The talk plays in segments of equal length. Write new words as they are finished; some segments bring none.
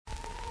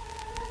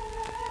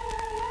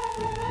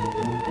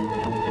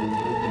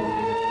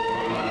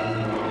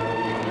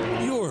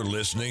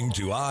listening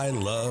to I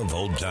Love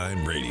Old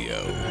Time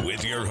Radio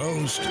with your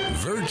host,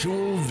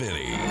 Virtual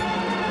Vinny.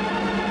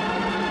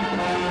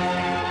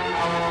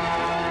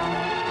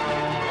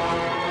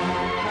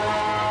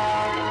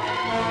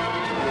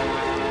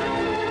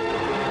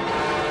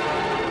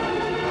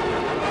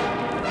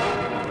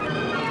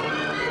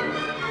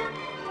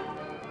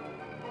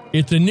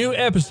 It's a new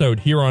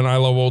episode here on I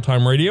Love Old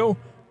Time Radio.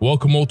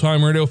 Welcome, Old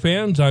Time Radio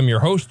fans. I'm your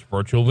host,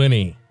 Virtual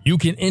Vinny. You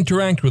can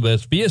interact with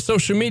us via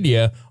social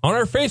media on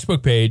our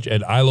Facebook page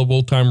at I Love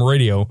Old Time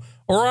Radio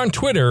or on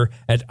Twitter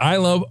at I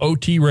Love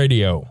OT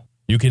Radio.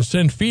 You can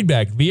send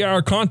feedback via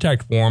our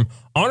contact form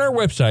on our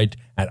website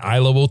at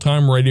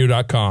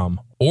iloveoldtimeradio.com,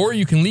 or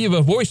you can leave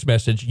a voice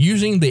message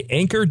using the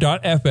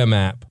Anchor.fm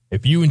app.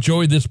 If you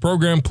enjoyed this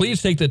program,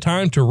 please take the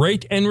time to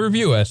rate and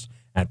review us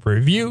at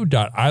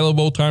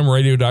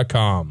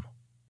review.iloveoldtimeradio.com.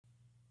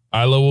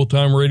 I Love Old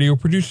Time Radio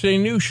produces a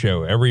new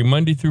show every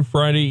Monday through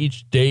Friday,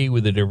 each day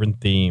with a different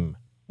theme.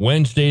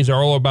 Wednesdays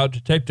are all about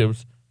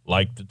detectives,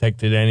 like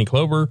Detective Danny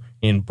Clover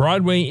in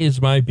Broadway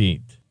is My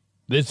Beat.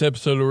 This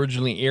episode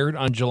originally aired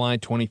on July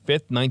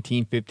 25th,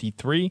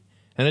 1953,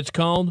 and it's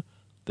called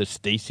The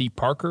Stacy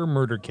Parker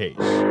Murder Case.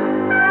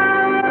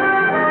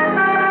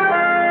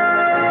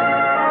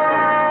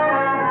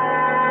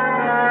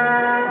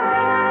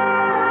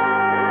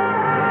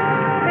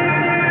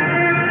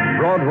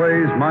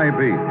 Broadway's My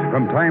Beat,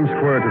 from Times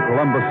Square to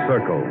Columbus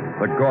Circle,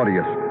 the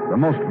gaudiest, the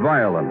most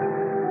violent,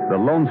 the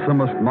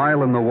lonesomest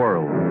mile in the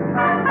world.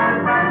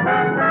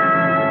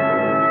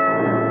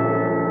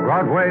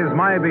 Broadway's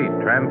My Beat,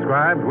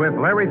 transcribed with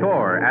Larry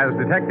Thor as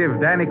Detective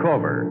Danny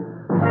Clover.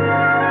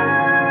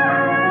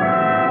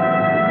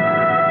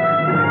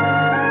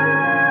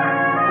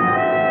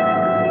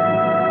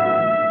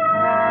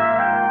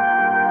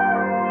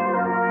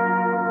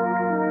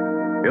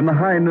 In the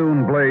high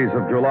noon blaze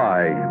of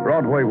July,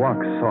 Broadway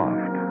walks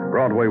soft,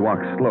 Broadway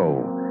walks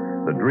slow,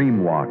 the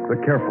dream walk, the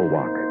careful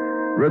walk,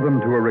 rhythm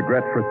to a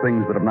regret for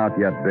things that have not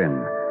yet been.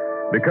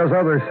 Because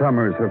other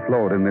summers have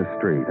flowed in this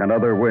street, and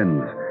other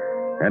winds,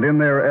 and in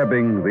their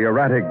ebbing, the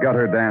erratic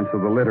gutter dance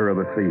of the litter of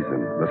the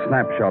season, the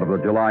snapshot of the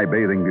July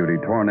bathing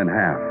beauty torn in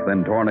half,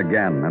 then torn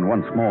again, and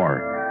once more.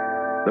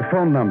 The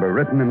phone number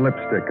written in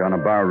lipstick on a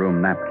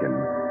barroom napkin,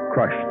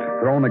 crushed,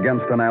 thrown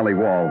against an alley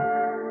wall,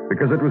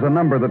 because it was a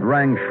number that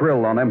rang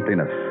shrill on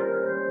emptiness.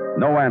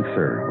 No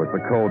answer was the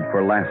code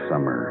for last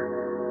summer.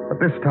 But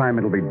this time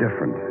it'll be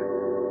different.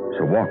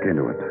 So walk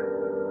into it,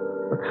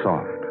 but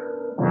soft.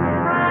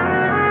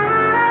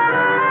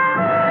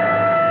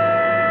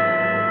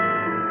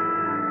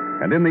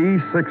 And in the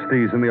East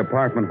 60s, in the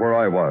apartment where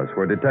I was,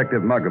 where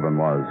Detective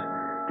Muggavan was,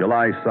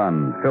 July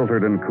sun,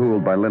 filtered and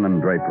cooled by linen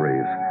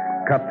draperies,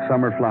 cut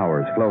summer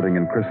flowers floating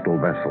in crystal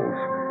vessels,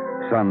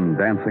 sun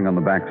dancing on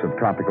the backs of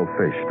tropical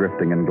fish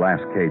drifting in glass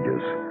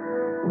cages.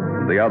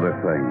 The other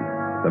thing,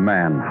 the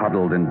man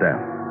huddled in death,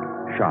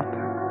 shot,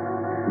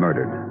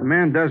 murdered. The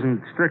man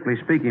doesn't,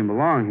 strictly speaking,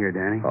 belong here,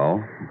 Danny.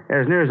 Oh?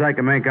 As near as I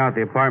can make out,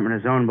 the apartment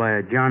is owned by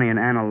a Johnny and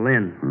Anna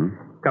Lynn.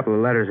 A couple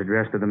of letters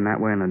addressed to them that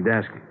way on the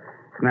desk.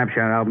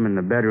 Snapshot album in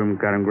the bedroom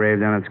got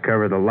engraved on its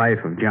cover, The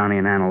Life of Johnny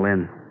and Anna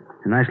Lynn.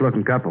 A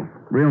nice-looking couple.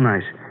 Real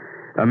nice.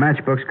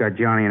 Matchbook's got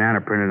Johnny and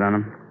Anna printed on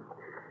them.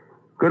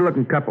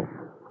 Good-looking couple.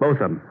 Both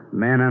of them, the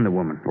man and the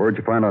woman. What'd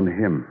you find on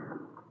him?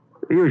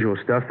 The usual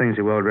stuff, things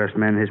a well-dressed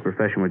man in his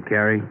profession would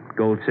carry.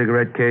 Gold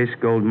cigarette case,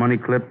 gold money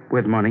clip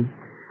with money,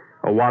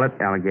 a wallet,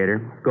 alligator,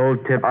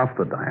 gold tip. Off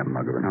the dime,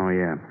 Muggavan. Oh,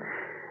 yeah.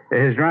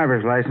 His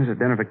driver's license,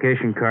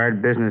 identification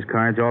card, business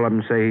cards, all of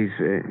them say he's...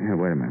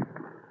 wait a minute.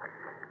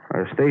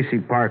 Stacy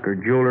Parker,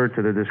 jeweler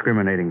to the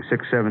discriminating,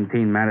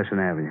 617 Madison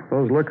Avenue.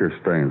 Those liquor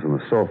stains on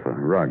the sofa,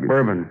 rug.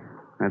 Bourbon.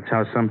 That's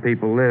how some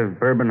people live.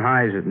 Bourbon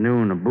highs at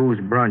noon, a booze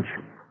brunch.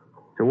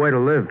 It's a way to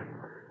live,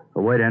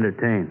 a way to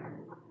entertain.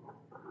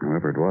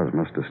 Whoever it was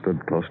must have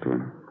stood close to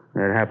him.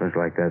 It happens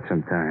like that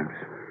sometimes.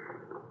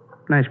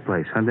 Nice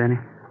place, huh, Danny?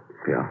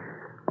 Yeah.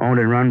 Owned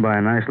and run by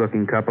a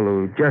nice-looking couple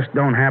who just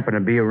don't happen to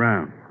be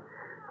around.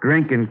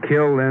 Drink and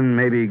kill, then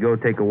maybe go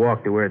take a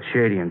walk to where it's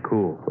shady and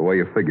cool. The way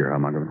you figure, huh,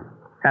 Muggavan?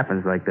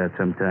 Happens like that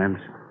sometimes.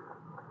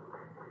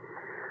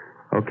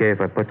 Okay, if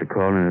I put the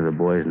call into the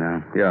boys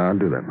now. Yeah, I'll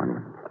do that,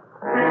 Muggavan.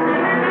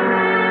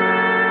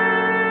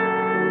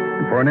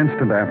 And for an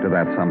instant after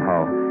that,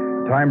 somehow,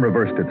 time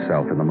reversed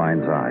itself in the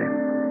mind's eye.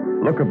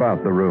 Look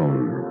about the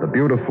room, the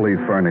beautifully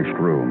furnished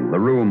room, the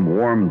room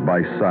warmed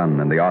by sun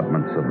and the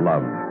oddments of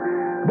love.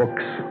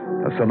 Books,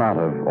 a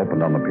sonata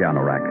opened on the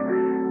piano rack,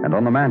 and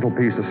on the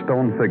mantelpiece a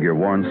stone figure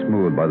worn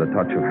smooth by the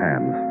touch of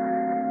hands.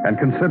 And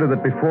consider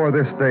that before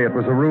this day it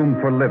was a room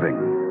for living.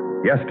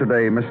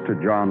 Yesterday, Mr.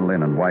 John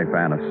Lynn and wife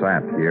Anna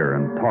sat here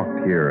and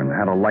talked here and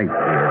had a life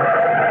here.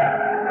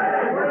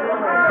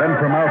 Then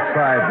from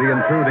outside, the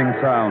intruding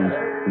sounds,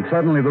 and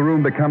suddenly the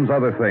room becomes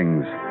other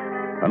things.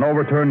 An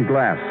overturned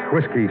glass,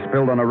 whiskey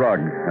spilled on a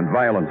rug, and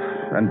violence,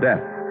 and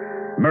death.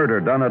 Murder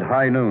done at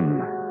high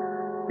noon.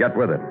 Get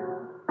with it.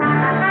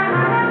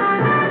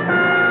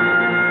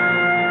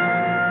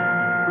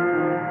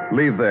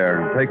 Leave there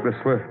and take the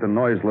swift and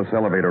noiseless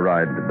elevator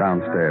ride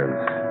downstairs.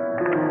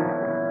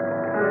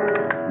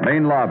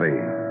 Main lobby.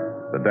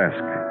 The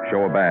desk.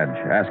 Show a badge.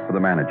 Ask for the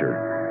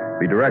manager.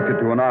 Be directed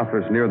to an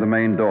office near the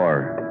main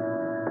door.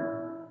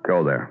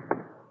 Go there.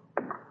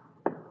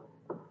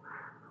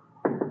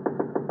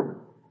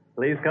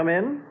 Please come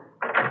in.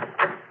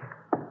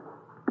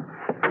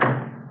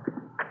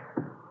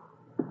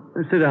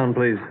 Sit down,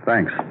 please.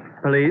 Thanks.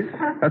 Police?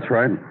 That's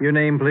right. Your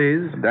name,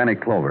 please? Danny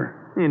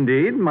Clover.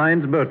 Indeed.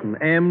 Mine's Burton.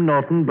 M.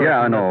 Norton Burton.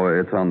 Yeah, I know.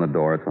 It's on the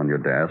door. It's on your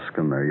desk,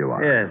 and there you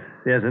are.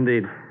 Yes,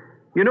 indeed.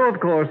 You know, of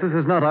course, this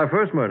is not our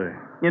first murder.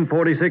 In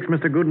 46,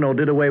 Mr. Goodenough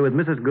did away with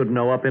Mrs.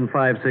 Goodenough up in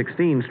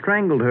 516,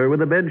 strangled her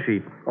with a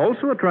bedsheet.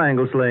 Also a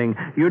triangle slaying.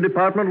 Your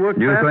department worked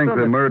You fast think on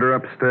the it. murder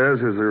upstairs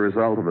is a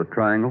result of a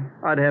triangle?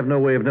 I'd have no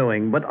way of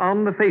knowing, but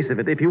on the face of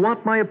it, if you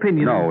want my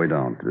opinion... No, we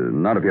don't.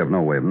 Not if you have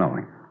no way of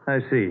knowing.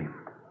 I see.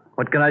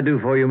 What can I do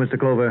for you, Mr.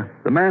 Clover?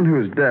 The man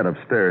who's dead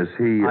upstairs,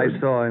 he... I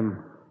saw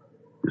him.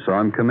 You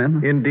saw him come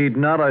in? Indeed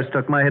not. I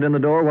stuck my head in the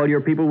door while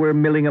your people were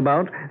milling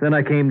about. Then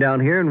I came down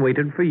here and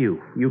waited for you.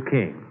 You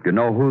came. You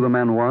know who the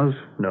man was?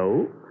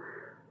 No.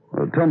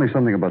 Well, tell me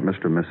something about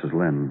Mr. and Mrs.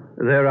 Lynn.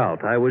 They're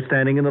out. I was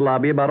standing in the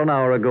lobby about an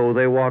hour ago.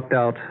 They walked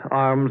out,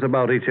 arms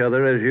about each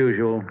other as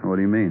usual. What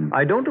do you mean?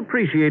 I don't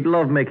appreciate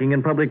lovemaking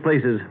in public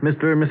places.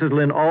 Mr. and Mrs.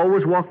 Lynn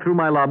always walk through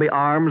my lobby,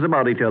 arms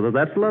about each other.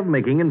 That's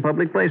lovemaking in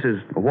public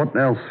places. What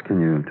else can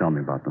you tell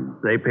me about them?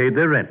 They paid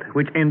their rent,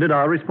 which ended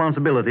our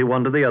responsibility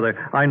one to the other.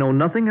 I know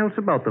nothing else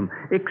about them,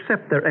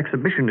 except their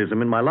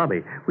exhibitionism in my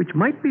lobby, which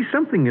might be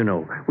something, you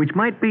know, which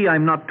might be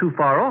I'm not too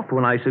far off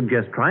when I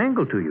suggest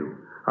triangle to you.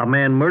 A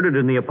man murdered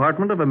in the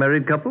apartment of a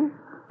married couple?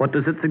 What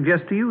does it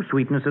suggest to you,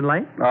 sweetness and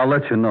light? I'll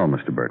let you know,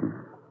 Mr. Burton.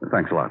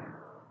 Thanks a lot.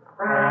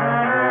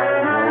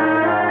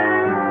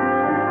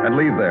 And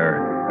leave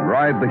there and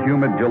ride the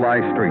humid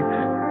July streets.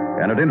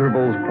 And at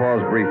intervals,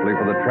 pause briefly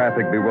for the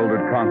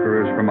traffic-bewildered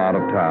conquerors from out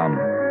of town.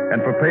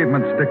 And for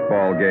pavement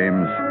stickball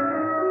games.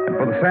 And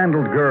for the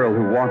sandaled girl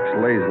who walks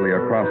lazily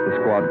across the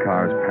squad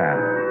car's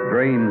path,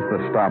 drains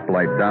the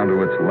stoplight down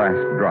to its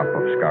last drop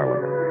of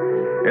scarlet.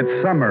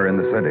 It's summer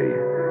in the city.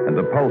 And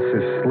the pulse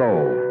is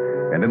slow,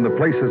 and in the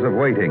places of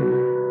waiting,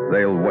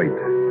 they'll wait.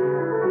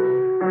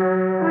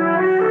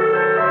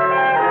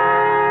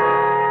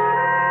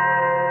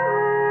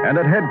 And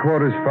at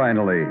headquarters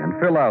finally, and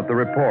fill out the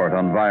report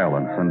on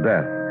violence and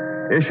death.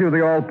 Issue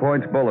the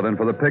all-points bulletin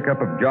for the pickup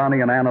of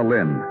Johnny and Anna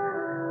Lynn.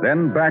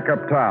 Then back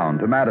uptown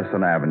to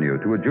Madison Avenue,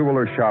 to a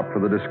jeweler's shop for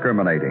the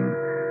discriminating,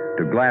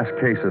 to glass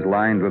cases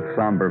lined with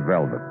somber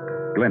velvet,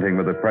 glinting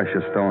with the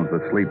precious stones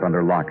that sleep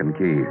under lock and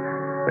key,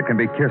 that can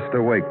be kissed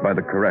awake by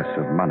the caress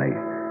of money,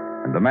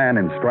 and the man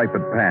in striped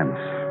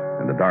pants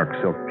and the dark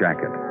silk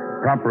jacket,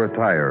 proper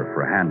attire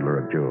for a handler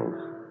of jewels.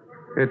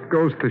 It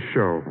goes to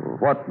show.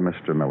 What,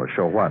 Mr. Miller?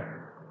 Show what?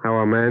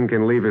 How a man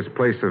can leave his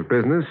place of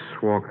business,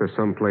 walk to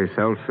someplace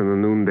else in the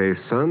noonday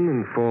sun,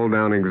 and fall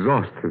down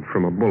exhausted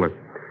from a bullet.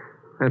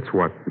 That's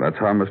what. That's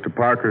how Mr.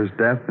 Parker's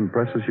death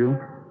impresses you?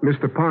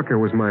 Mr. Parker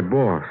was my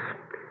boss.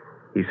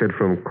 He said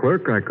from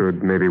clerk I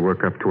could maybe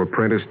work up to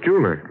apprentice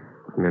jeweler,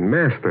 and then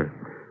master.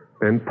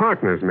 Then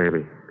partners,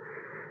 maybe.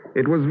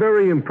 It was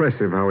very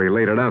impressive how he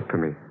laid it out to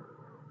me.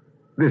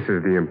 This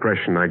is the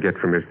impression I get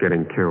from his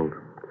getting killed.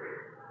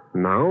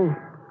 Now?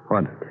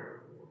 What?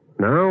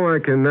 Now I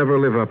can never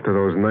live up to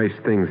those nice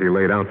things he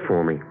laid out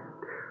for me.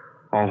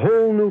 A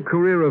whole new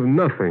career of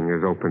nothing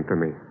is open to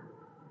me.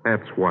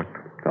 That's what.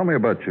 Tell me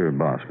about your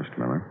boss, Mr.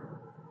 Miller.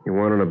 You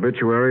want an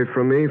obituary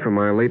from me for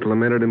my late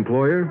lamented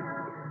employer?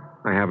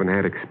 I haven't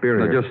had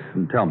experience. Now,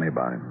 just tell me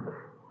about him.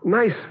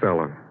 Nice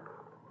fella.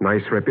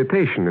 Nice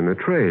reputation in the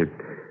trade.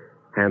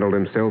 Handled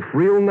himself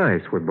real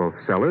nice with both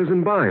sellers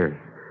and buyers.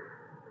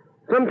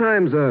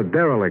 Sometimes a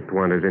derelict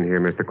one is in here,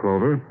 Mr.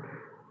 Clover.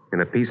 In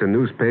a piece of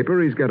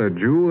newspaper, he's got a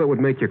jewel that would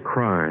make you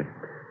cry.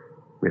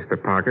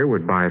 Mr. Parker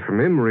would buy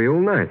from him real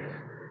nice.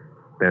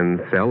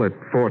 Then sell at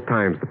 4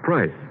 times the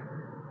price.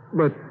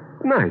 But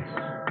nice.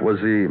 Was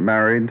he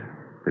married?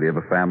 Did he have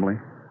a family?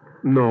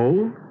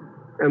 No,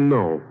 and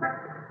no.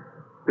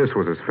 This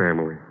was his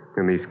family,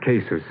 in these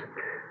cases.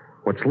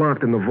 What's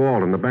locked in the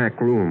vault in the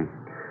back room.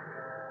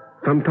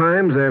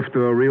 Sometimes,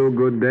 after a real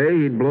good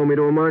day, he'd blow me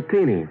to a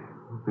martini,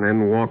 and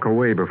then walk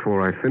away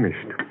before I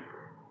finished.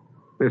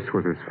 This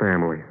was his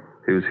family.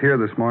 He was here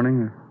this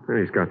morning?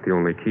 He's got the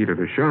only key to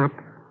the shop.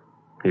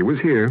 He was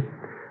here.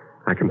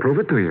 I can prove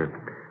it to you.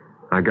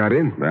 I got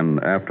in. Then,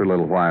 after a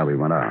little while, he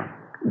went out.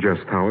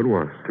 Just how it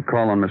was. To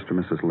call on Mr.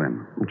 and Mrs.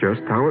 Lynn.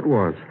 Just how it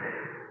was.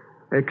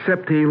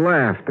 Except he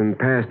laughed and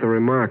passed a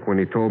remark when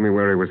he told me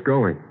where he was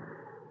going.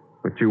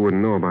 But you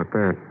wouldn't know about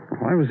that.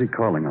 Why was he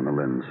calling on the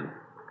Lynns?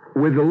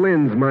 With the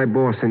Lynns, my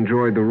boss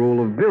enjoyed the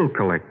role of bill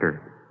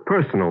collector,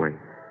 personally.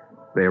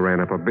 They ran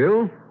up a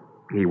bill,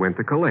 he went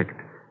to collect,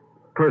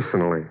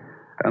 personally.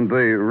 And the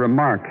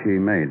remark he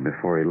made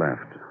before he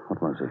left,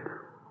 what was it?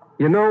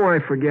 You know, I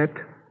forget.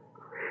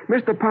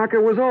 Mr.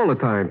 Parker was all the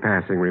time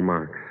passing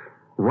remarks,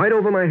 right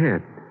over my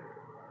head.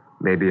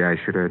 Maybe I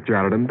should have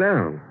jotted them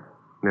down,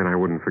 then I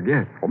wouldn't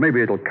forget. Or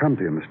maybe it'll come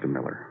to you, Mr.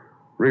 Miller,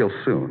 real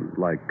soon,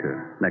 like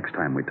next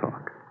time we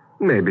talk.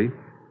 Maybe.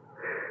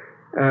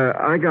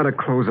 I gotta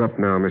close up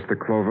now, Mr.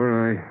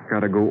 Clover. I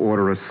gotta go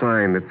order a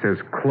sign that says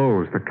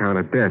close, the count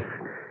of death.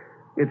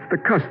 It's the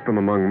custom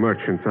among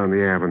merchants on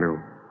the avenue.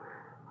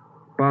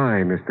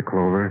 Bye, Mr.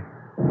 Clover.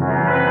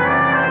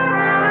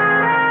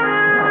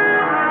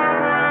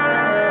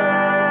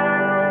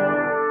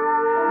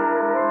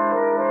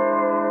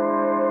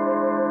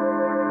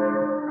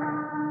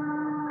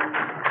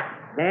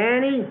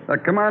 Danny,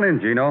 Come on in,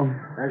 Gino.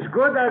 as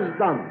good as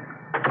done.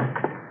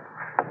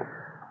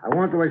 I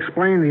want to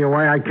explain to you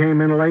why I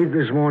came in late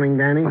this morning,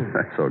 Danny.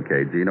 That's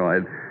okay, Gino. I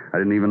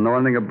didn't even know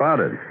anything about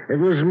it. It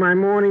was my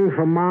morning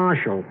for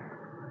Marshall.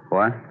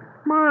 What?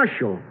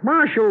 Marshall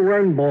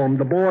Renbaum,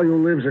 the boy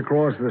who lives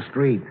across the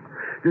street.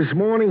 This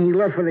morning he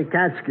left for the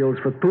Catskills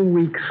for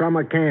 2-week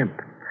summer camp.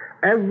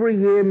 Every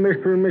year,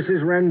 Mr. and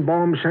Mrs.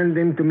 Renbaum send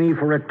him to me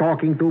for a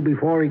talking to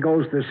before he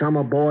goes to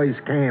summer boys'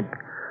 camp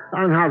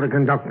on how to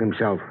conduct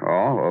himself.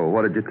 Oh,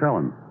 what did you tell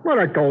him? What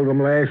I told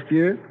him last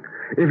year.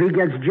 If he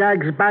gets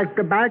jags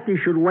back-to-back, he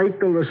should wait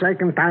till the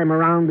second time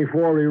around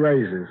before he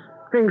raises.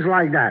 Things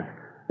like that.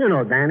 You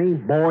know, Danny,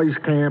 boys'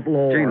 camp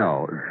law.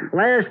 Gino.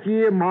 Last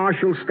year,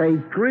 Marshall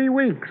stayed 3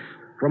 weeks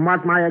from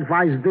what my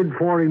advice did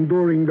for him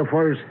during the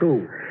first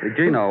 2. Hey,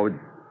 Gino, do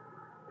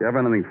you have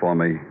anything for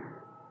me?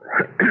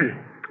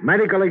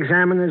 Medical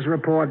examiner's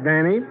report,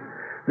 Danny.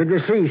 The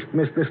deceased,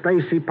 Mr.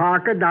 Stacy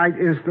Parker, died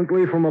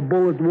instantly from a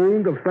bullet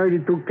wound of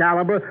 .32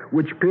 caliber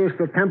which pierced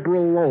the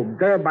temporal lobe,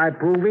 thereby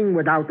proving,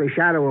 without a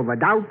shadow of a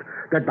doubt,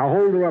 that the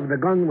holder of the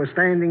gun was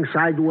standing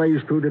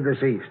sideways to the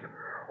deceased.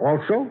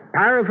 Also,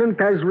 paraffin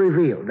tests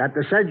revealed that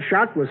the said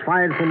shot was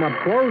fired from up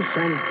close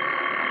and...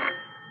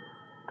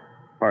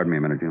 Pardon me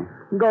a minute, Gino.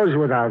 Goes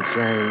without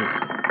saying.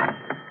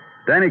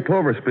 Danny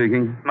Clover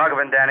speaking.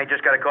 Muggavan, Danny.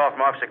 Just got a call from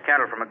Officer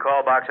Kendall from a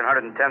call box on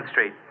 110th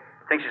Street.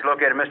 Thinks he's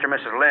located Mr. and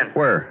Mrs. Lynn.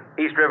 Where?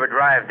 East River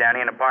Drive, Danny,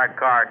 in a parked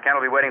car.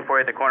 Kendall will be waiting for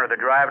you at the corner of the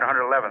drive at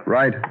 111th.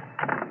 Right.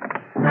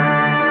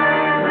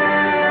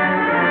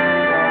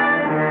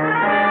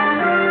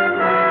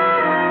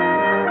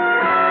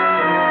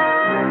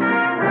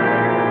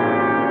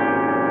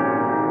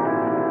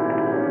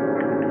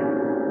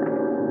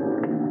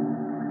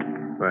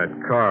 That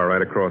car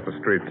right across the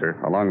street, sir.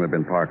 How long have they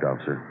been parked,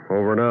 officer?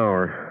 Over an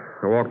hour.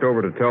 I walked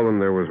over to tell them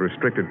there was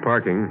restricted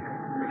parking.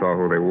 Saw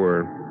who they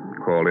were.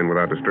 Called in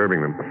without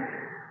disturbing them.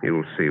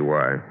 You'll see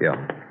why. Yeah.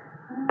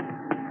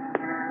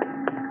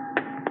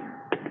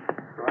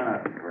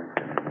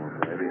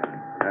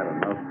 Had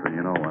enough, so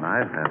you know when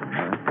I've had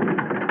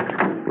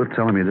enough. We'll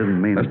tell him you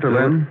didn't mean Mr.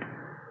 Lynn?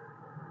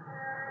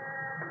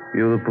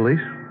 You the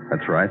police?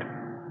 That's right.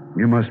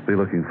 You must be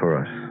looking for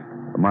us.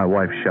 My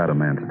wife shot a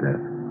man to death.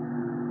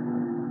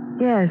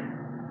 Yes.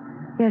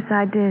 Yes,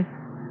 I did.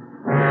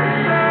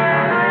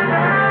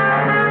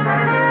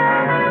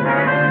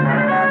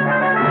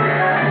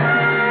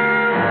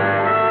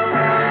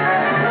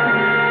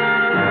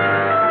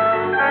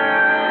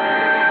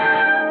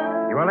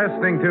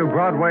 Listening to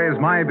Broadway's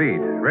My Beat,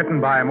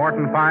 written by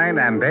Morton Fine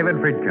and David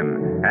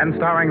Friedkin, and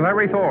starring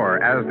Larry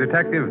Thor as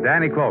Detective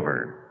Danny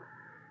Clover.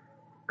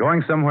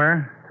 Going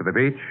somewhere? To the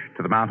beach?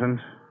 To the mountains?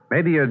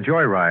 Maybe a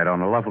joyride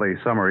on a lovely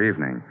summer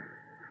evening.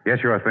 Yes,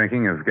 you're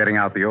thinking of getting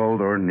out the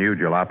old or new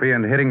jalopy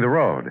and hitting the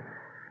road.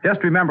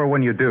 Just remember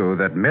when you do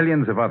that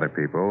millions of other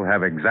people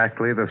have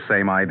exactly the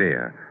same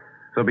idea.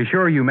 So be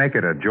sure you make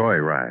it a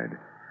joyride.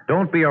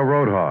 Don't be a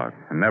road hog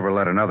and never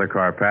let another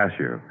car pass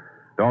you.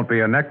 Don't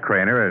be a neck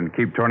craner and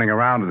keep turning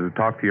around to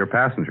talk to your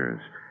passengers.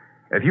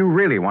 If you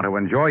really want to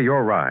enjoy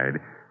your ride,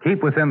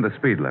 keep within the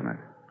speed limit.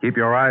 Keep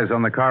your eyes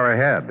on the car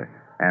ahead.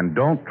 And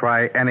don't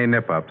try any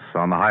nip-ups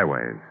on the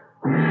highways.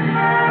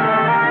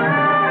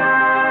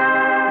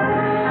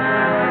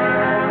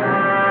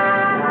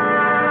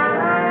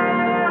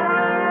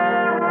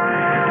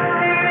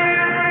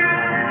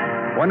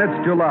 When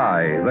it's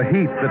July, the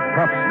heat that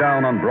puffs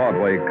down on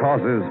Broadway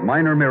causes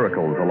minor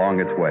miracles along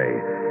its way.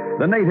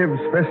 The natives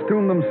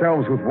festoon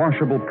themselves with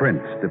washable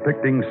prints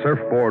depicting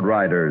surfboard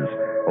riders,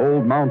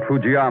 old Mount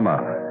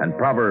Fujiyama, and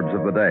proverbs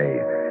of the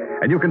day.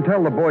 And you can tell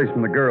the boys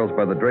from the girls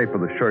by the drape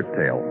of the shirt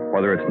tail,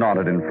 whether it's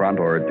knotted in front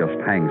or it just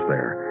hangs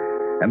there.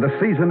 And the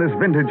season is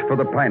vintage for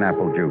the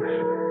pineapple juice.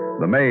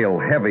 The mail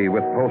heavy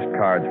with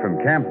postcards from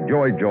Camp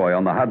Joy Joy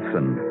on the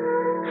Hudson,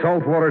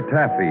 saltwater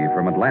taffy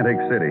from Atlantic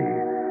City,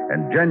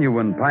 and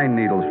genuine pine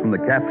needles from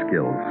the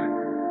Catskills.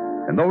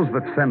 And those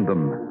that send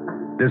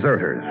them,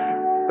 deserters.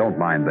 Don't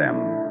mind them.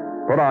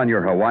 Put on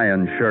your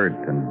Hawaiian shirt,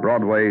 and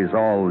Broadway's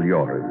all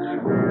yours.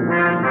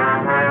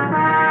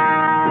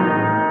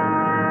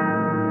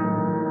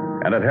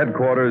 And at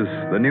headquarters,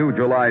 the new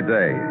July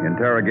day,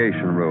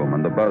 interrogation room,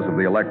 and the buzz of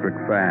the electric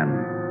fan,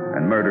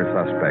 and murder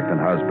suspect and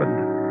husband,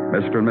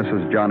 Mr. and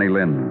Mrs. Johnny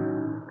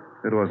Lynn.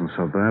 It wasn't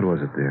so bad, was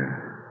it, dear?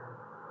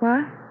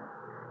 What?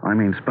 I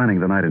mean,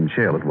 spending the night in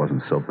jail, it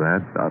wasn't so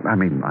bad. I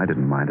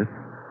didn't mind it.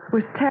 It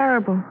was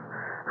terrible.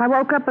 I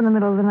woke up in the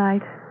middle of the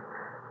night.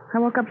 I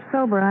woke up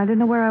sober, and I didn't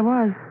know where I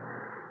was.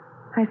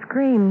 I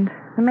screamed.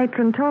 The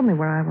matron told me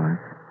where I was.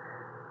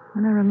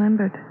 And I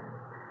remembered.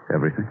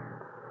 Everything?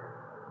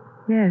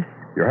 Yes.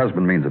 Your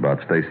husband means about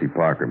Stacy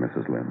Parker,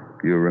 Mrs. Lynn.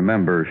 You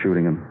remember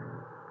shooting him?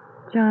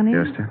 Johnny?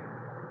 Yes, dear?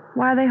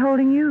 Why are they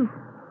holding you?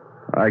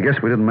 I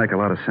guess we didn't make a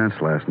lot of sense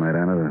last night,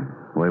 Anna,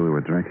 the way we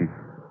were drinking.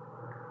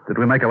 Did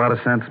we make a lot of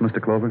sense,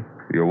 Mr. Clover?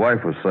 Your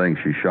wife was saying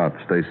she shot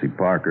Stacy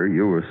Parker.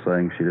 You were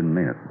saying she didn't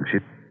mean it.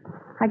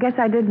 I guess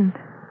I didn't.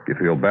 You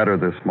feel better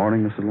this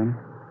morning, Mrs. Lynn?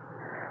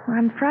 Well,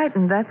 I'm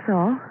frightened, that's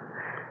all.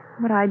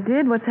 What I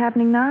did, what's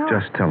happening now?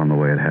 Just tell him the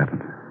way it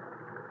happened.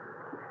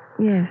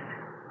 Yes.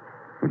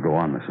 Well, go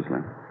on, Mrs.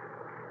 Lynn.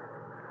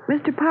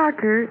 Mr.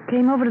 Parker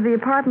came over to the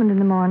apartment in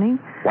the morning.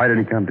 Why did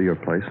he come to your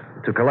place?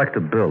 To collect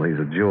a bill. He's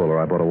a jeweler.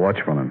 I bought a watch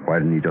from him. Why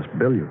didn't he just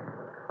bill you?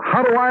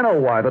 How do I know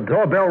why? The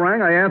doorbell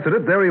rang. I answered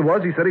it. There he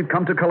was. He said he'd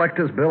come to collect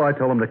his bill. I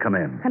told him to come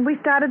in. And we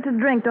started to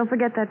drink. Don't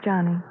forget that,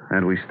 Johnny.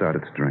 And we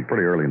started to drink.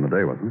 Pretty early in the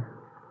day, wasn't it?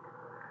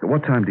 At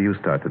what time do you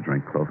start to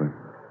drink, Clover?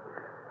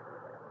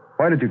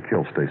 Why did you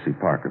kill Stacy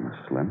Parker,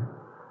 Mrs. Lynn?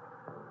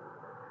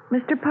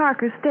 Mr.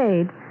 Parker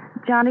stayed.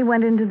 Johnny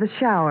went into the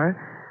shower.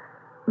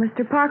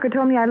 Mr. Parker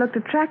told me I looked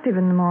attractive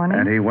in the morning.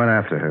 And he went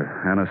after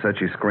her. Anna said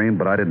she screamed,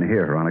 but I didn't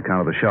hear her on account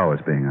of the showers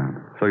being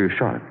on. So you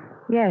shot him?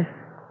 Yes.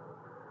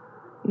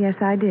 Yes,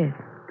 I did.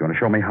 You want to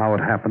show me how it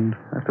happened?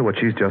 After what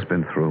she's just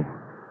been through.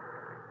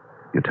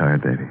 You're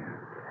tired, baby?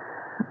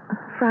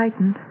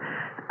 Frightened.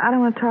 I don't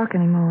want to talk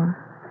anymore.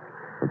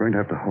 We're going to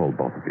have to hold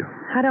both of you.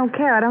 I don't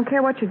care. I don't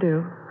care what you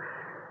do.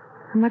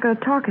 I'm not going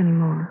to talk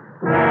anymore.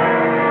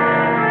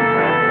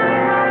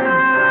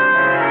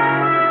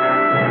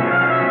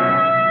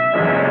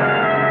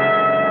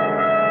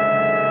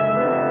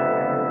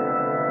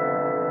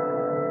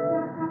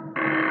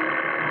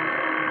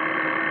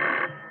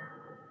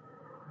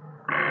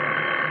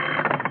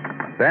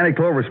 Danny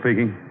Clover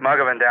speaking.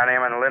 Muggavan, Danny.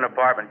 I'm in the Lynn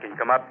apartment. Can you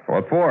come up?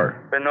 What for?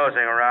 Been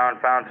nosing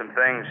around, found some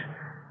things.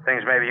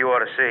 Things maybe you ought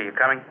to see. You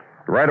coming?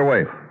 Right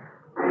away.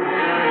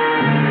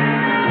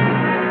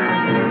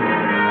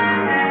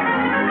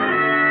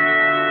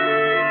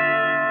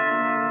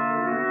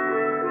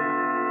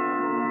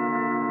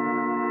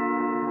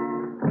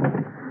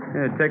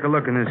 Yeah, take a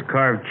look in this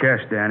carved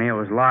chest, Danny. It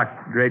was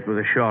locked, draped with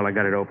a shawl. I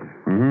got it open.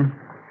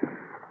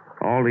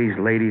 Mm-hmm. All these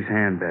ladies'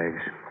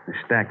 handbags. A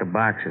stack of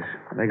boxes.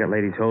 They got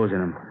ladies' hose in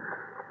them.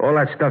 All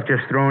that stuff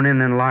just thrown in,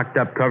 then locked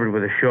up, covered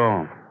with a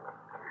shawl.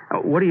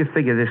 What do you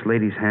figure this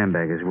lady's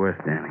handbag is worth,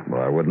 Danny?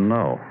 Well, I wouldn't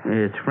know.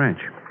 It's French.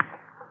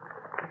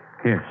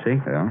 Here, see?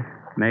 Yeah?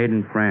 Made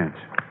in France.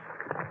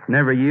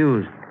 Never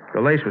used.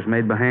 The lace was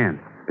made by hand.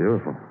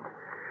 Beautiful.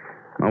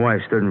 My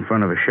wife stood in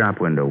front of a shop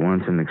window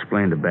once and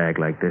explained a bag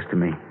like this to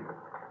me.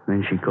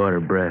 Then she caught her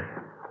breath.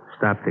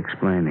 Stopped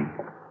explaining.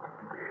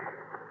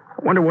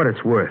 I wonder what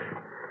it's worth.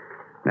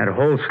 That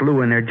whole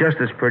slew in there, just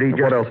as pretty.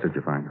 What else did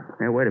you find?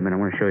 Hey, wait a minute. I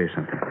want to show you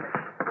something.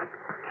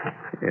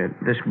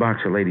 This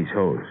box of ladies'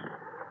 hose.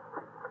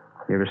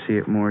 You ever see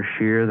it more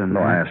sheer than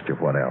No, that? I asked you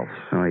what else.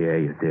 Oh, yeah,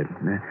 you did.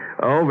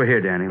 Over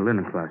here, Danny,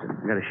 linen closet.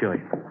 I got to show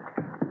you.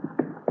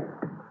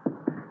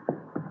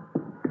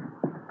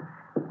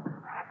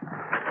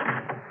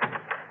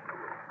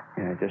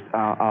 Yeah,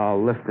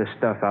 I'll lift this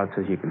stuff out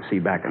so you can see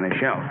back on the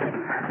shelf.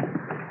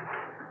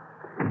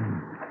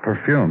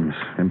 Perfumes.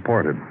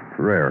 Imported.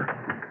 Rare.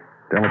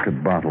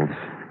 Delicate bottles.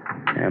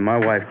 Yeah, my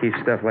wife keeps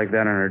stuff like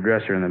that on her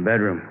dresser in the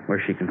bedroom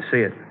where she can see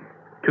it.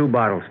 2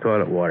 bottles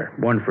toilet water.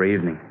 1 for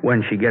evening.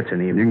 When she gets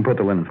an evening. You can put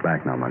the linens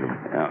back now, Muggavan.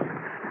 Yeah.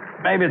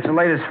 Maybe it's the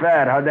latest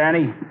fad, huh,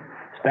 Danny?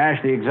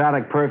 Stash the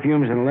exotic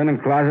perfumes in the linen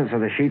closet so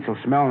the sheets will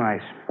smell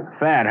nice.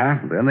 Fad, huh?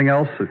 Anything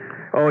else?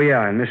 Oh,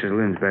 yeah, in Mrs.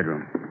 Lynn's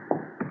bedroom.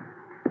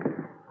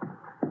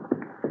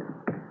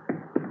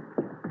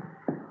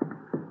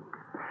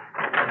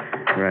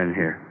 Right in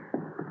here.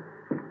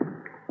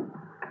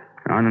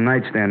 On the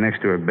nightstand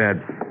next to her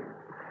bed.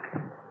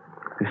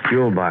 This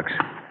jewel box.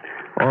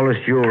 All this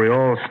jewelry,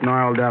 all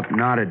snarled up,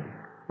 knotted.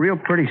 Real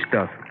pretty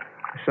stuff.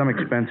 Some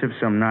expensive,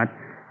 some not.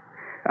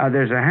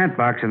 There's a hat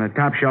box in the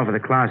top shelf of the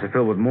closet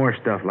filled with more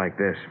stuff like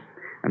this.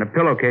 And a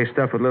pillowcase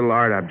stuffed with little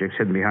art objects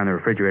hidden behind the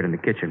refrigerator in the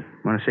kitchen.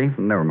 Want to see?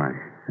 Never mind.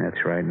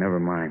 That's right, never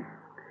mind.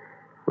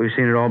 We've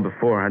seen it all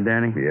before, huh,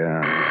 Danny?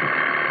 Yeah.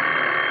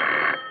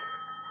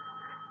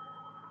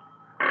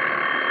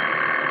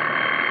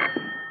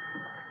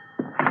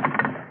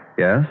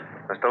 Yes?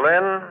 Mr.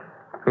 Lynn?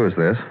 Who is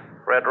this?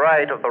 Red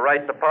Wright of the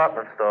Wright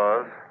Department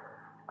Stores.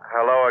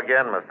 Hello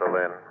again, Mr.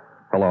 Lynn.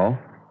 Hello?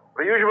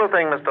 The usual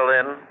thing, Mr.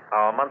 Lynn.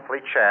 Our monthly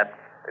chat.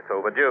 It's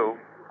overdue.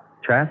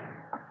 Chat?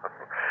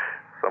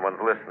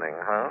 Someone's listening,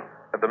 huh?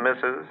 The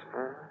missus?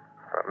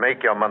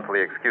 Make your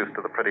monthly excuse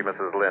to the pretty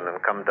Mrs. Lynn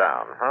and come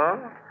down, huh?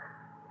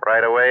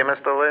 Right away,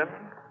 Mr. Lynn?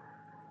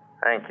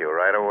 Thank you,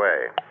 right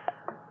away.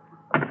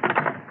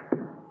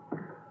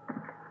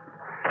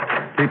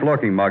 Keep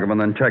looking, Muggavan,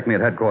 then check me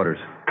at headquarters.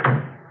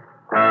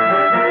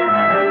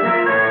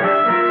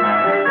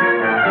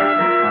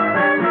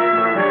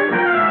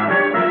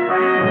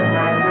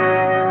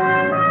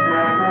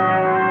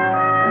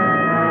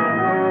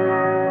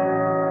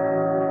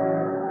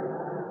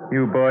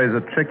 You boys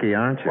are tricky,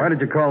 aren't you? Why did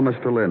you call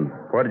Mr. Lynn?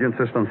 Why did you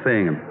insist on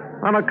seeing him?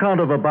 On account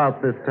of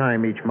about this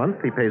time each month,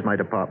 he pays my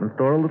department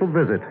store a little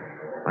visit.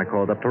 I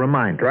called up to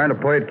remind you. Trying to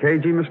play it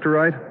cagey, Mr.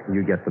 Wright?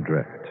 You get the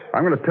drift.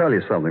 I'm going to tell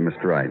you something,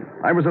 Mr. Wright.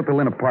 I was at the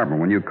Lynn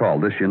apartment when you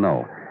called. This you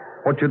know.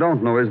 What you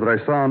don't know is that I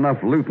saw enough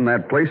loot in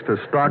that place to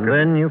stock it.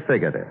 Then you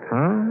figured it,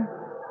 huh?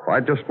 I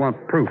just want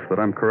proof that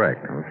I'm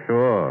correct. Oh,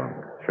 sure.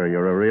 Sure,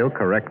 you're a real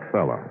correct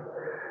fellow.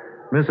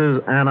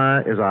 Mrs.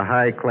 Anna is a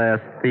high-class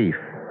thief.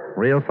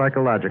 Real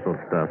psychological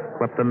stuff.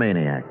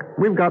 Kleptomaniac.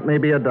 We've got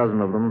maybe a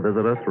dozen of them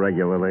visit us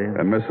regularly.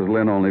 And Mrs.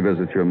 Lynn only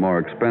visits your more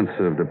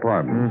expensive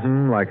departments.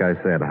 Like I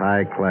said,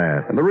 high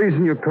class. And the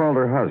reason you called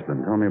her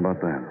husband, tell me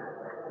about that.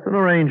 It's an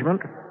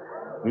arrangement.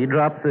 He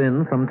drops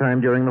in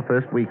sometime during the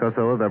first week or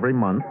so of every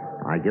month.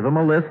 I give him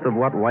a list of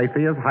what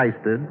wifey has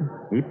heisted.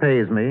 He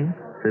pays me,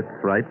 sits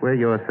right where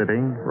you're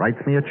sitting,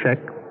 writes me a check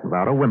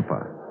without a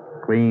whimper.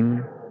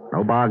 Clean,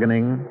 no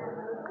bargaining,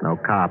 no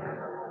cops,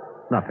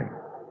 nothing.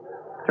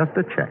 Just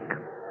a check.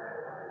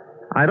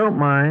 I don't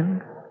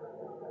mind.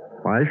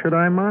 Why should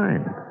I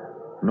mind?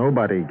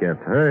 Nobody gets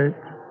hurt.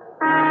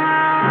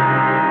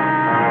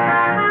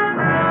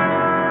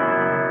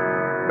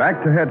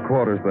 Back to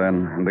headquarters,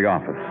 then, in the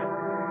office.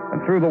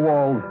 And through the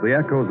walls, the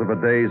echoes of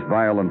a day's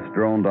violence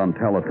droned on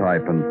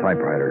teletype and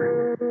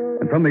typewriter.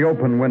 And from the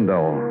open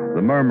window,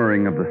 the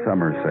murmuring of the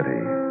summer city,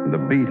 and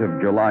the beat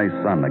of July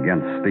sun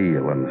against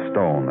steel and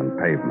stone and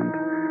pavement.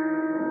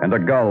 And a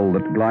gull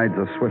that glides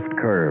a swift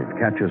curve,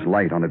 catches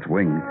light on its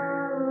wing,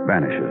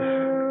 vanishes.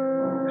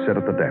 Sit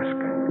at the desk,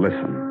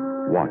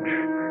 listen, watch,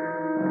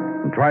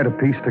 and try to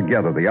piece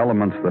together the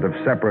elements that have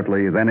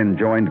separately, then in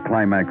joined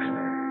climax,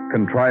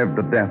 contrived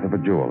the death of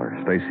a jeweler,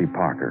 Stacy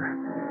Parker,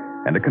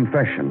 and a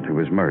confession to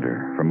his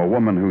murder from a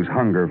woman whose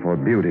hunger for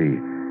beauty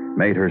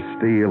made her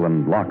steal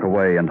and lock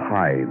away and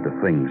hide the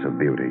things of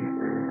beauty.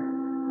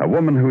 A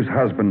woman whose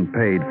husband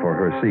paid for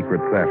her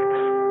secret thefts,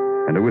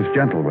 and who was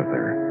gentle with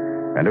her,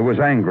 and who was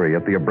angry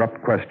at the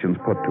abrupt questions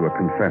put to a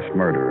confessed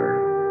murderer.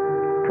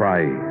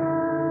 Try,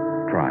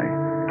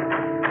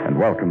 and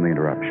welcome the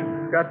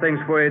interruption. Got things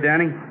for you,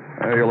 Danny?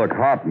 Hey, you look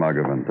hot,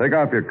 Muggavan. Take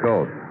off your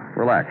coat.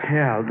 Relax.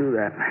 Yeah, I'll do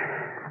that.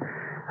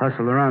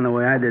 Hustle around the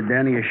way I did,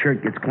 Danny, your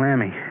shirt gets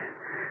clammy.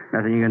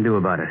 Nothing you can do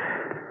about it.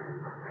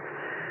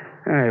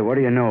 Hey, what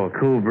do you know? A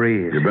cool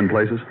breeze. You been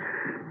places?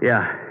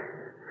 Yeah.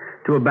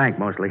 To a bank,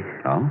 mostly.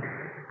 Oh?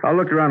 I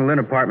looked around the Lynn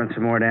apartment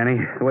some more, Danny,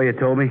 the way you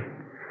told me.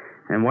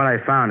 And what I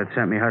found, it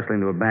sent me hustling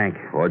to a bank.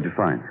 What'd you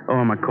find?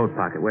 Oh, in my coat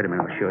pocket. Wait a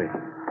minute, I'll show you.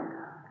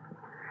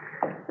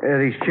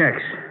 These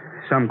checks.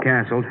 Some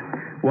canceled,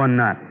 one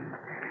not.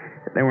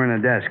 They were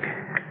in the desk.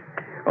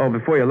 Oh,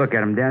 before you look at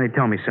them, Danny,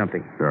 tell me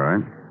something. All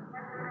right.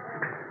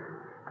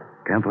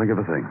 Can't think of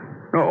a thing.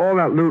 Oh, all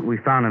that loot we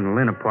found in the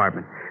Lynn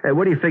apartment.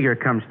 What do you figure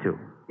it comes to?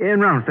 In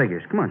round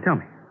figures. Come on, tell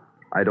me.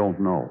 I don't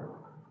know.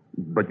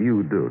 But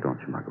you do, don't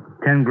you, Michael?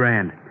 10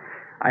 grand.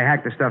 I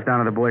hacked the stuff down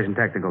to the boys in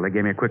technical. They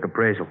gave me a quick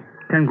appraisal.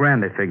 10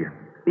 grand, they figure.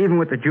 Even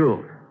with the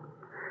jewels.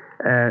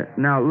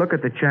 Now, look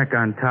at the check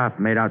on top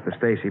made out to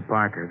Stacy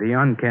Parker, the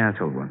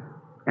uncanceled one,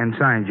 and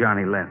signed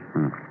Johnny Lynn.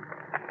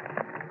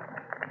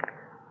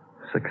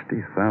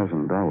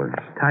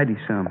 $60,000. Tidy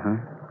sum, huh?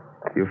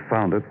 You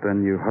found it,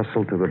 then you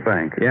hustled to the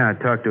bank. Yeah, I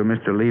talked to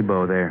Mr.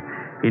 Lebo there.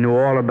 He knew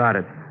all about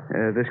it.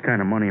 This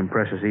kind of money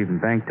impresses even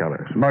bank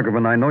tellers.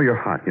 Muggavan, I know you're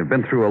hot. You've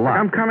been through a lot.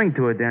 I'm coming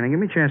to it, Danny. Give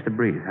me a chance to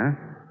breathe, huh?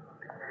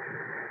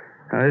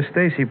 This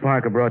Stacy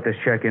Parker brought this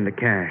check into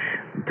cash.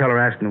 The teller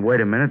asked him to wait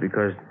a minute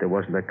because there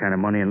wasn't that kind of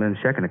money in Lynn's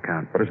checking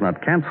account. But it's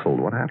not canceled.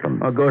 What happened?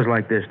 Well, it goes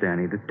like this,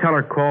 Danny. The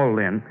teller called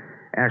Lynn,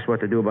 asked what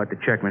to do about the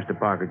check Mr.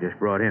 Parker just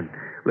brought in.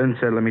 Lynn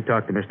said, let me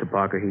talk to Mr.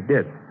 Parker. He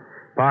did.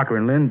 Parker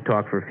and Lynn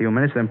talked for a few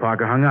minutes, then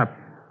Parker hung up.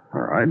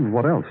 All right, and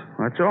what else?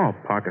 That's all.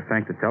 Parker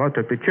thanked the teller,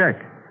 took the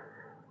check.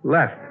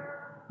 Left.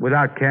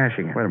 Without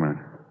cashing it. Wait a minute.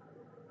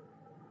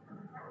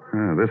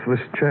 This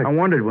check. I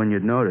wondered when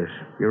you'd notice.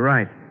 You're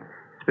right.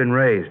 It's been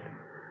raised.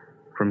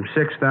 From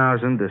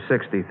 6,000 to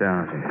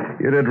 60,000.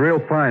 You did real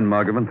fine,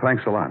 Muggavan.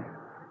 Thanks a lot.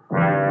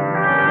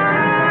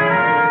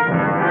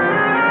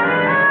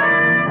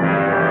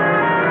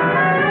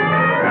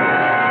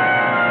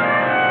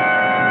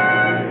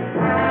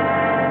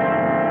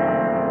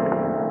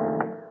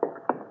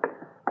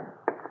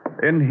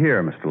 In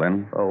here, Mr.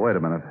 Lynn. Oh, wait a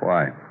minute.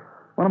 Why?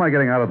 When am I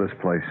getting out of this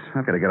place?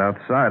 I've got to get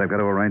outside. I've got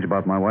to arrange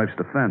about my wife's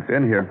defense.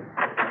 In here.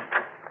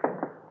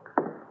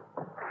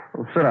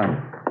 Well, sit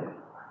down.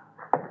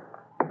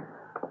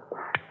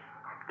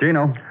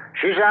 Gino.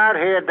 She's out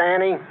here,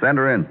 Danny. Send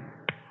her in.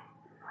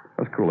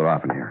 Let's cool her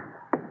off in here.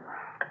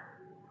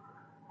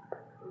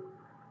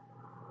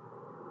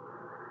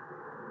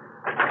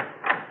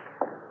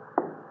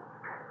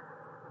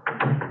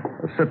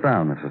 Sit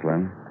down, Mrs.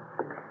 Lynn.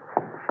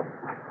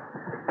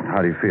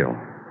 How do you feel?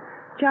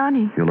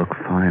 Johnny. You look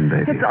fine,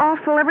 baby. It's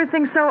awful.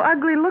 Everything's so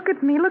ugly. Look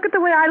at me. Look at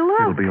the way I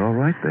look. You'll be all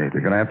right, baby.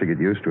 You're going to have to get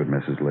used to it,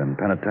 Mrs. Lynn.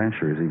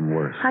 Penitentiary is even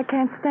worse. I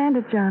can't stand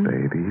it, Johnny.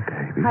 Baby.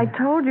 I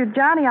told you,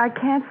 Johnny, I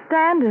can't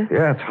stand it.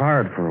 Yeah, it's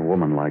hard for a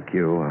woman like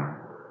you. A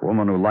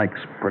woman who likes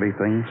pretty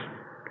things.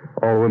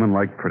 All women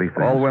like pretty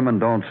things. All women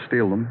don't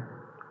steal them.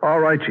 All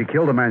right, she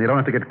killed a man. You don't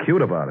have to get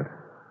cute about it.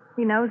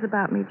 He knows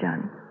about me,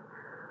 Johnny.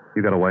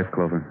 You got a wife,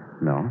 Clover?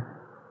 No.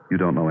 You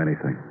don't know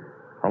anything.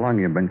 How long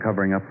have you been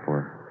covering up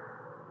for her?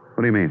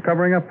 What do you mean?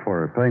 Covering up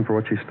for her, paying for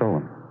what she's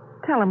stolen.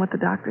 Tell him what the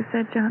doctor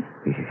said, John.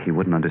 He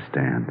wouldn't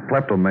understand.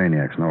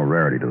 Kleptomaniac's no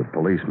rarity to the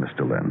police,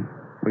 Mr. Lynn.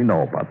 We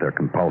know about their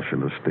compulsion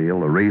to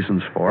steal, the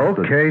reasons for it.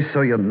 Okay,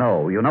 so you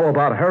know. You know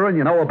about her and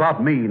you know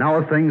about me. Now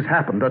a thing's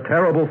happened. A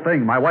terrible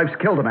thing. My wife's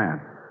killed a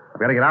man. I've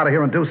got to get out of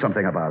here and do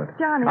something about it.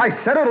 Johnny. I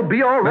said it'll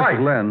be all right.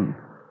 Mrs. Lynn,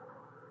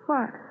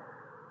 What?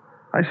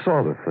 I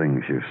saw the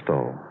things you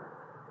stole.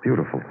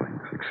 Beautiful things,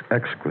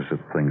 exquisite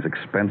things,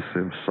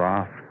 expensive,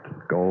 soft,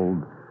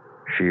 gold,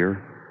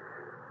 sheer.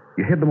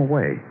 You hid them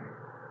away.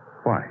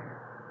 Why?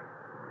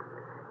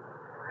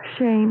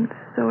 Ashamed.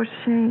 So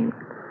ashamed.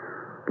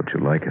 But you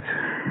like it.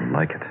 You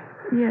like it.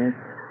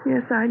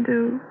 Yes, I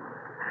do.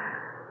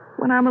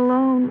 When I'm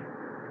alone,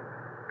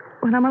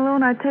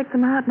 I take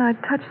them out and I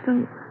touch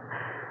them.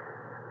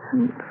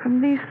 And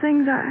from these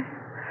things, I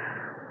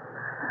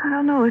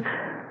don't know, it's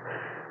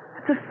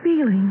a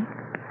feeling.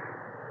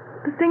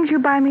 The things you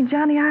buy me,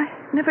 Johnny, I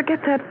never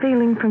get that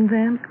feeling from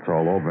them. It's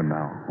all over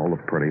now. All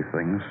the pretty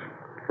things.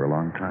 For a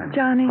long time.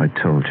 Johnny. I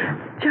told you.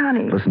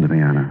 Johnny. Listen to me,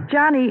 Anna.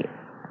 Johnny,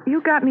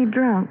 you got me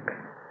drunk.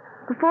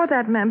 Before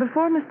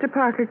Mr.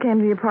 Parker came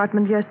to the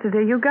apartment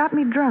yesterday, you got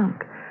me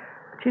drunk.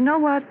 But you know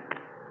what?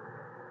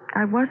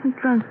 I wasn't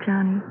drunk,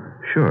 Johnny.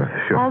 Sure.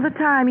 All the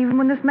time, even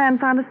when this man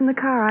found us in the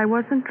car, I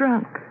wasn't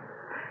drunk.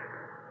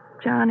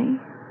 Johnny,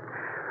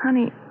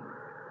 honey,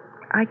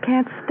 I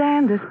can't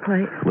stand this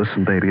place.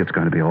 Listen, baby, it's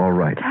going to be all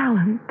right. Tell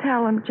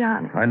him,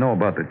 Johnny. I know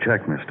about the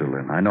check, Mr.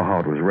 Lynn. I know how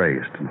it was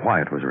raised and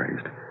why it was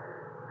raised.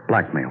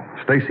 Blackmail.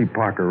 Stacy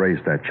Parker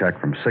raised that check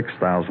from $6,000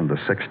 to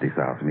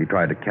 $60,000. He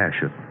tried to cash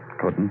it.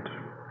 Couldn't.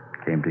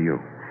 Came to you.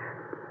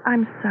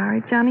 I'm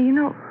sorry, Johnny. You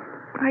know,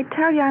 I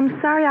tell you, I'm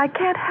sorry. I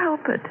can't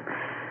help it.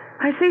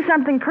 I see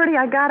something pretty,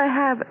 I gotta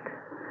have it.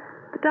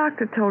 The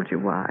doctor told you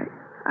why.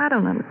 I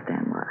don't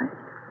understand why.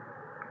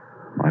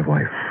 My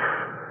wife.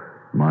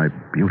 My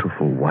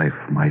beautiful wife.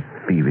 My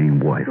thieving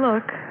wife.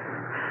 Look,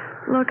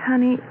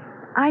 honey,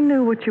 I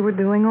knew what you were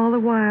doing all the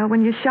while.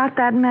 When you shot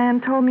that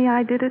man, told me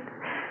I did it.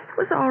 It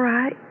was all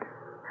right.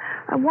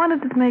 I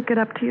wanted to make it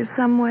up to you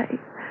some way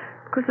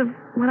because of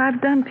what I've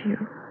done to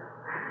you.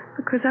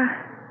 Because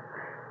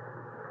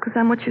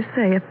I'm what you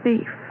say, a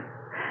thief.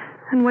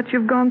 And what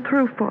you've gone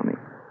through for me.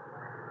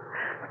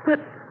 But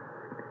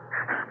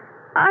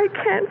I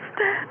can't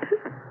stand it.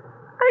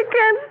 I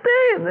can't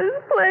stay in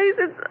this place.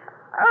 It's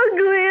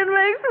ugly. It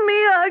makes me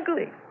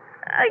ugly.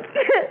 I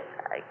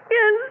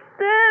can't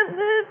stand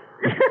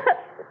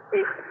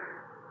it.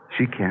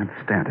 She can't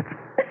stand it.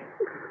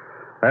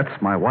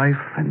 That's my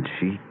wife, and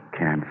she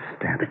can't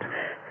stand it.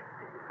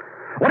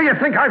 What do you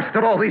think I've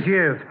stood all these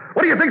years?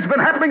 What do you think's been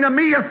happening to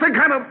me? You think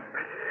I'm a...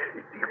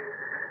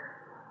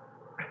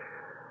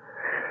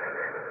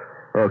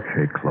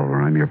 Okay,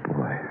 Clover, I'm your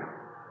boy.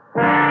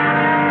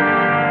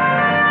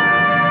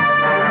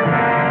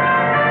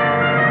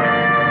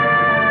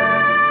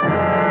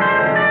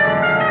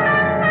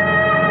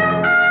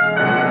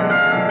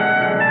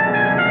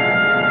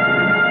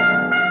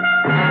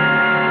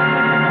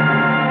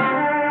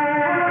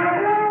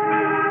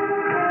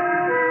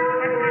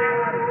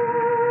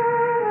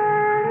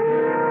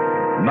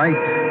 Night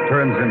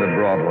turns into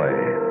Broadway,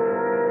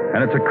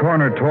 and it's a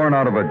corner torn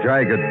out of a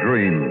jagged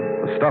dream,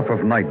 the stuff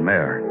of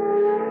nightmare.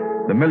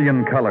 The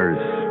million colors,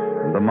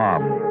 and the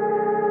mob,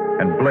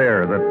 and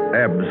Blair that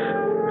ebbs,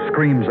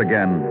 screams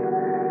again,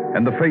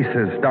 and the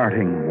faces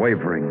darting,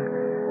 wavering,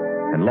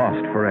 and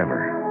lost forever.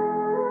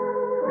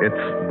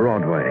 It's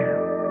Broadway,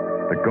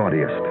 the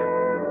gaudiest,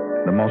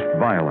 the most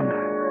violent,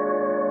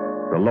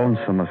 the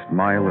lonesomest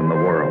mile in the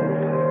world.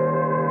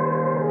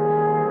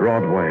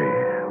 Broadway,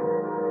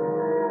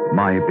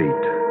 my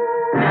beat.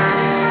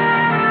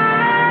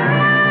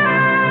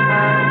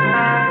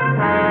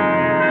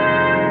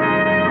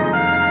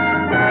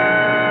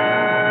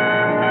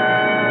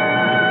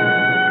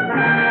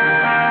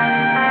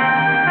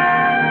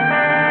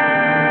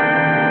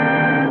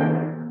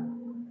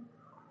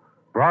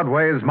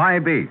 Broadway's My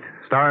Beat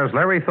stars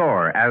Larry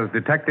Thor as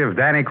Detective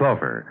Danny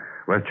Clover,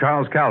 with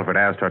Charles Calvert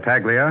as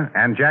Tartaglia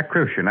and Jack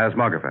Crucian as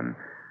Muggavan.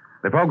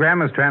 The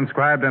program is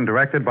transcribed and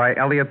directed by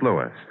Elliott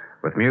Lewis,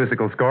 with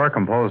musical score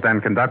composed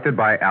and conducted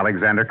by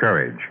Alexander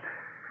Courage.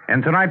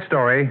 In tonight's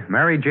story,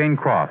 Mary Jane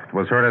Croft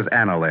was heard as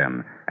Anna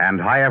Lynn, and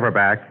Hy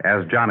Everback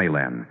as Johnny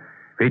Lynn.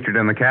 Featured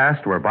in the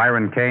cast were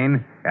Byron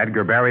Kane,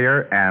 Edgar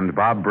Barrier, and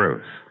Bob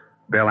Bruce.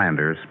 Bill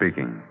Anders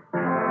speaking.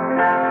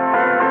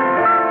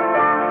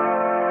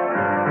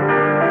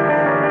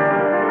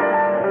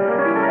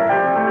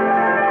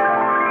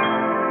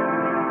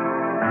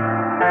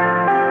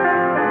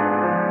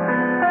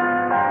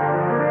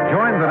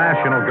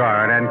 National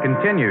Guard and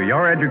continue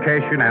your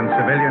education and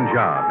civilian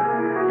job.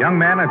 Young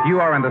men, if you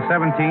are in the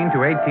 17 to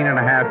 18 and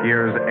a half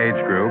years age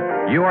group,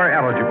 you are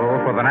eligible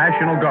for the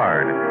National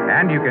Guard,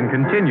 and you can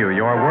continue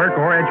your work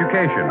or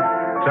education,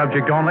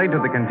 subject only to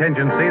the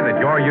contingency that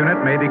your unit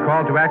may be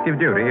called to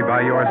active duty by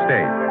your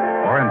state,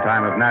 or in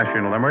time of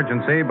national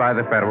emergency by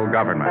the federal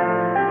government.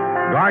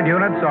 Guard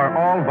units are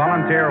all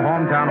volunteer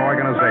hometown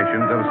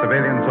organizations of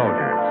civilian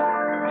soldiers.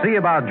 See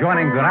about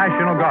joining the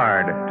National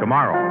Guard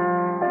tomorrow.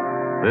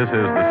 This is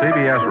the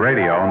CBS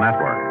Radio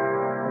Network.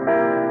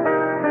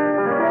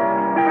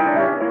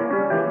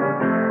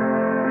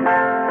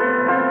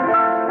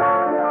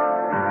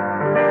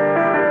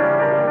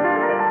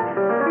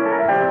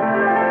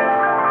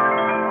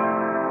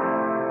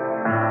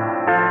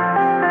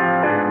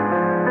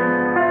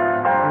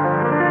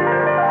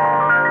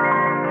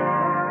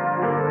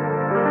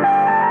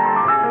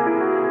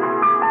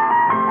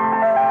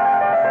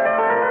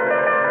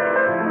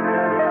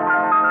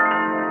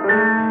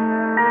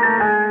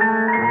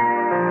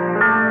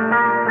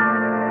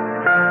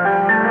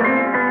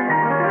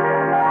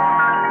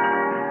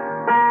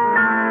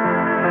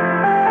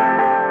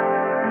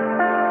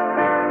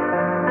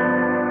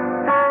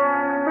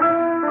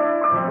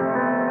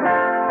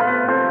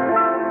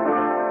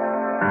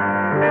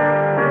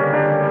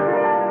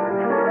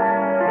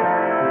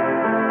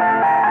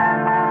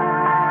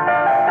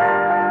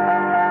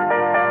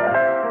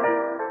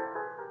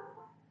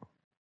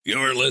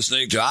 You're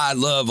listening to I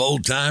Love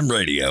Old Time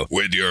Radio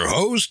with your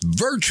host,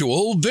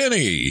 Virtual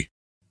Vinny.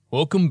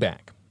 Welcome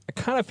back. I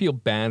kind of feel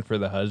bad for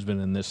the husband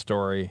in this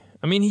story.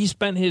 I mean, he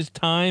spent his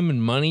time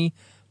and money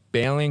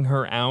bailing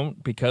her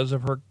out because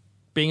of her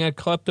being a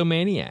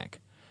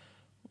kleptomaniac.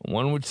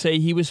 One would say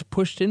he was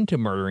pushed into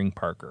murdering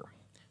Parker.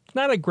 It's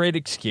not a great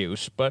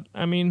excuse, but,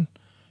 I mean,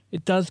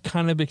 it does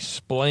kind of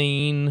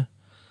explain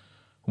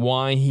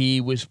why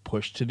he was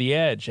pushed to the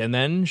edge. And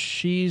then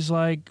she's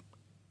like,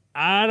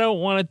 I don't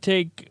want to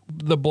take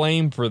the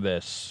blame for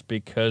this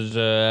because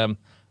I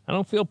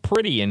don't feel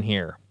pretty in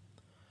here.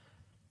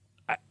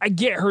 I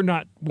get her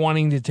not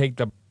wanting to take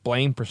the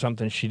blame for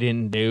something she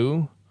didn't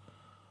do.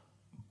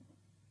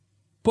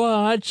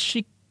 But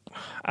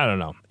I don't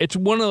know. It's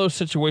one of those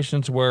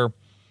situations where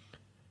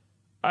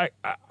I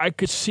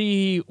could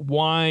see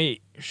why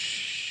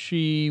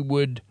she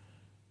would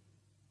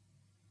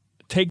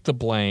take the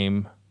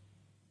blame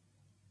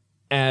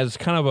as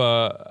kind of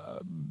a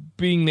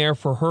being there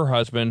for her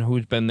husband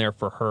who's been there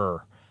for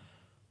her.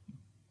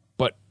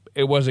 But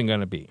it wasn't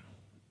going to be.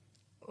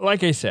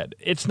 Like I said,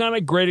 it's not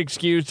a great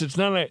excuse. It's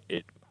not I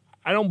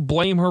don't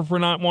blame her for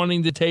not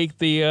wanting to take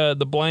the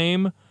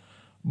blame,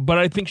 but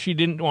I think she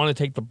didn't want to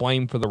take the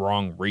blame for the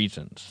wrong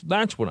reasons.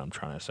 That's what I'm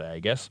trying to say, I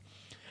guess.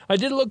 I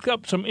did look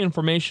up some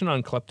information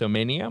on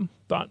kleptomania.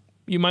 Thought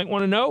you might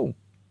want to know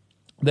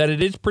that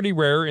it is pretty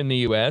rare in the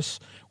U.S.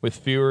 with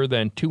fewer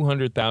than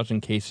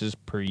 200,000 cases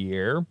per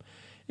year.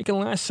 It can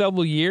last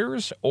several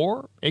years,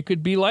 or it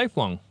could be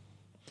lifelong.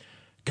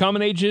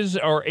 Common ages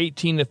are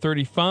 18 to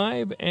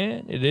 35,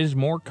 and it is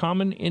more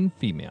common in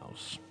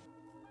females.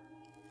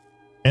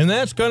 And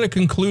that's going to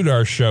conclude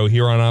our show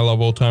here on I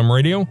Love Old Time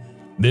Radio.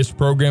 This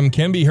program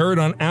can be heard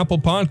on Apple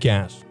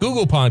Podcasts,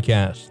 Google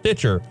Podcasts,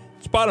 Stitcher,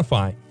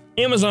 Spotify,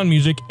 Amazon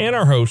Music, and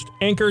our host,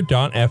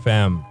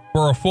 Anchor.fm.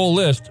 For a full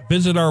list,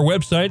 visit our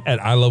website at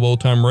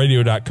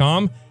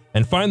iloveoldtimeradio.com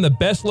and find the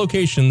best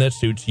location that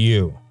suits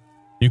you.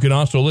 You can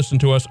also listen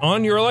to us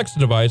on your Alexa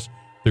device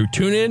through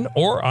TuneIn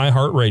or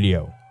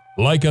iHeartRadio.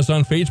 Like us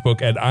on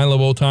Facebook at I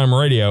Love Old Time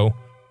Radio.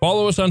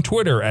 Follow us on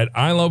Twitter at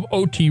I Love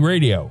OT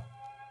Radio.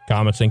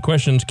 Comments and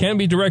questions can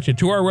be directed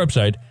to our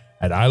website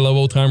at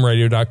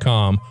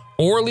iloveoldtimeradio.com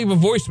or leave a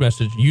voice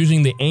message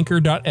using the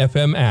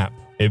Anchor.fm app.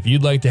 If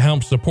you'd like to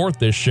help support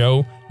this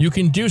show, you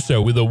can do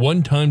so with a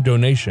one-time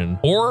donation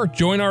or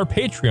join our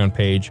Patreon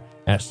page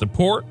at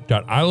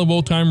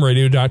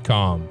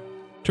support.iloveoldtimeradio.com.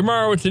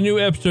 Tomorrow it's a new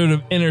episode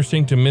of Inner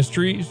Sanctum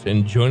Mysteries,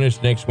 and join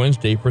us next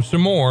Wednesday for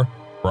some more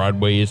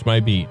Broadway is My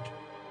Beat.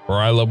 For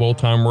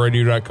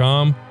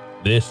iloveoldtimeradio.com,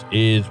 this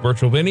is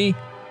Virtual Vinny,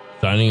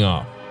 signing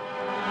off.